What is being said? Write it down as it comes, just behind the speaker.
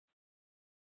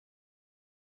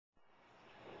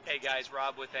Hey guys,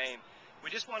 Rob with AIM.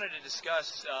 We just wanted to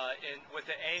discuss with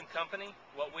the AIM company,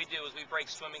 what we do is we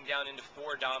break swimming down into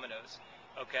 4 dominoes.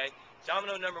 Okay,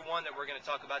 domino number 1 that we're going to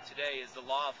talk about today is the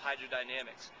law of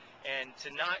hydrodynamics. And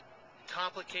to not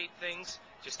complicate things,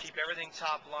 just keep everything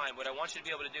top line. What I want you to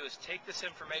be able to do is take this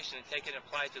information and take it and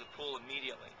apply it to the pool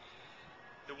immediately.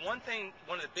 The one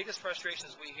of the biggest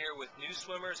frustrations we hear with new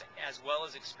swimmers as well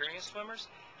as experienced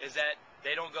swimmers is that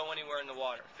they don't go anywhere in the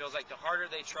water. It feels like the harder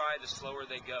they try, the slower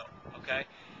they go, okay?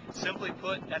 Simply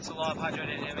put, that's the law of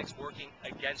hydrodynamics working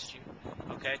against you,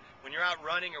 okay? When you're out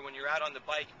running or when you're out on the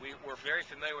bike, we're very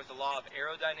familiar with the law of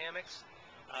aerodynamics,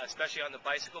 especially on the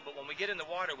bicycle, but when we get in the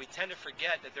water, we tend to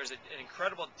forget that there's an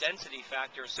incredible density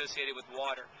factor associated with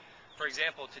water. For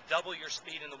example, to double your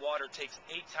speed in the water takes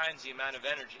 8 times the amount of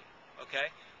energy.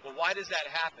 Okay? Well, why does that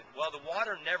happen? Well, the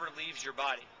water never leaves your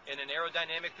body. In an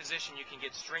aerodynamic position, you can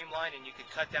get streamlined and you can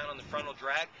cut down on the frontal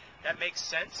drag. That makes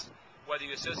sense, whether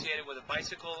you associate it with a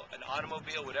bicycle, an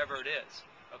automobile, whatever it is.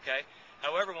 Okay?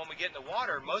 However, when we get in the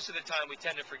water, most of the time we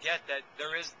tend to forget that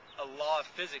there is a law of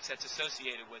physics that's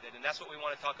associated with it, and that's what we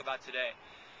want to talk about today.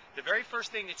 The very first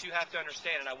thing that you have to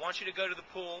understand, and I want you to go to the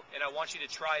pool and I want you to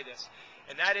try this,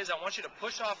 and that is I want you to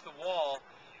push off the wall,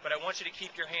 but I want you to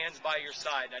keep your hands by your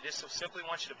side. And I just simply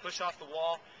want you to push off the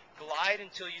wall, glide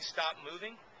until you stop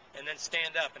moving, and then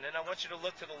stand up. And then I want you to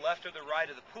look to the left or the right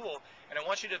of the pool, and I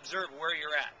want you to observe where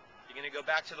you're at. You're going to go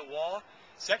back to the wall.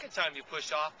 Second time you push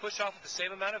off with the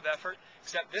same amount of effort,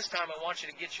 except this time I want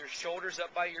you to get your shoulders up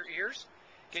by your ears,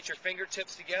 get your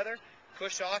fingertips together,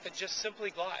 push off, and just simply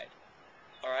glide.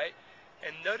 All right?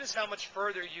 And notice how much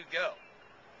further you go.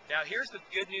 Now here's the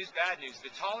good news, bad news. The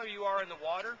taller you are in the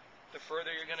water, the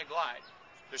further you're going to glide.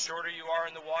 The shorter you are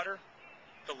in the water,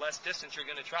 the less distance you're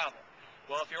going to travel.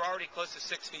 Well, if you're already close to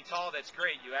 6 feet tall, that's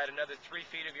great. You add another 3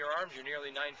 feet of your arms, you're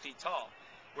nearly 9 feet tall.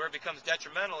 Where it becomes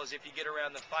detrimental is if you get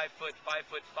around the 5'5"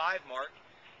 mark,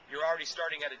 you're already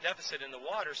starting at a deficit in the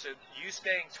water. So you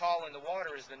staying tall in the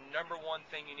water is the number 1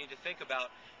 thing you need to think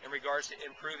about in regards to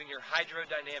improving your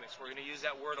hydrodynamics. We're going to use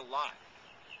that word a lot.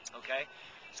 Okay?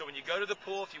 So when you go to the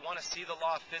pool, if you want to see the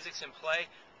law of physics in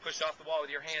play, push off the wall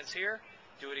with your hands here.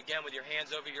 Do it again with your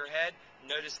hands over your head.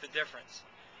 Notice the difference.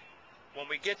 When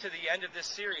we get to the end of this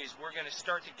series, we're going to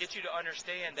start to get you to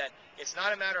understand that it's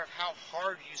not a matter of how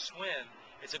hard you swim.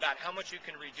 It's about how much you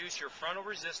can reduce your frontal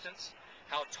resistance,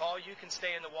 how tall you can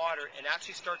stay in the water, and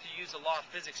actually start to use the law of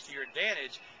physics to your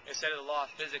advantage instead of the law of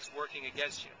physics working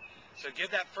against you. So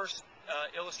give that first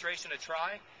illustration a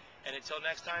try, and until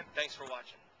next time, thanks for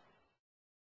watching.